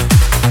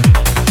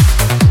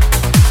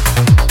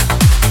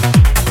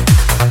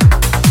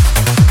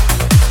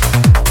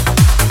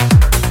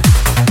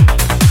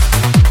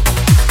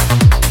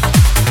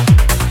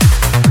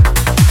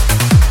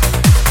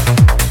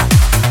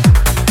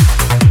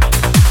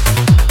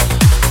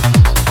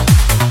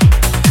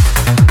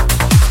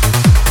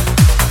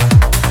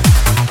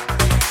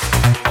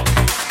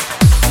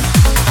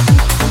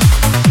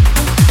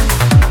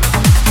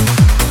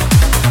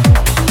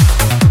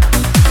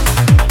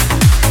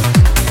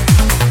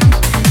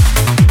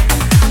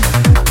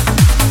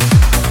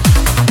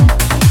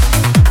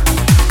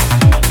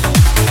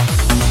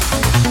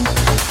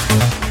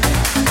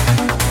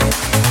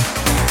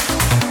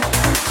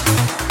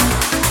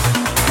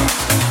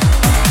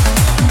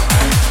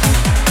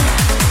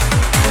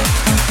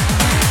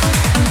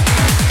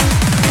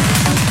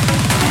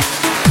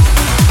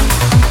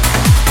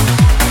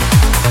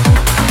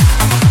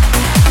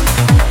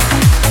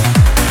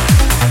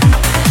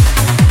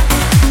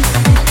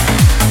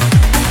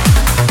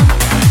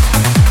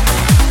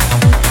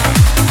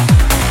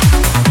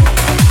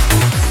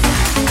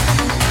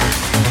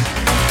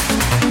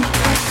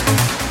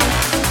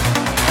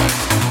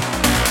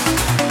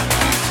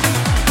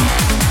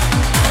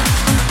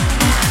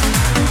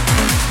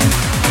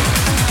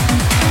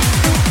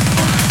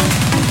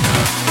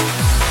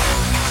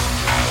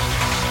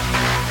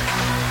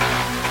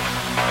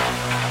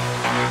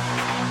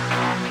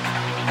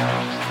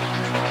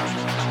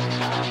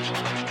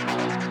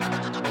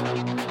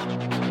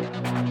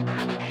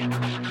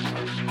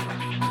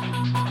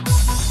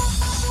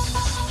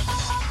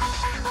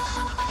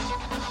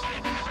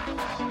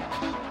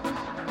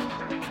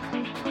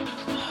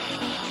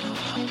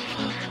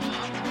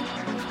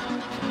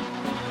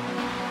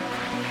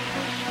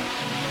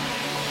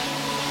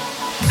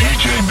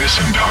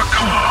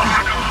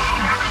 DJBisson.com.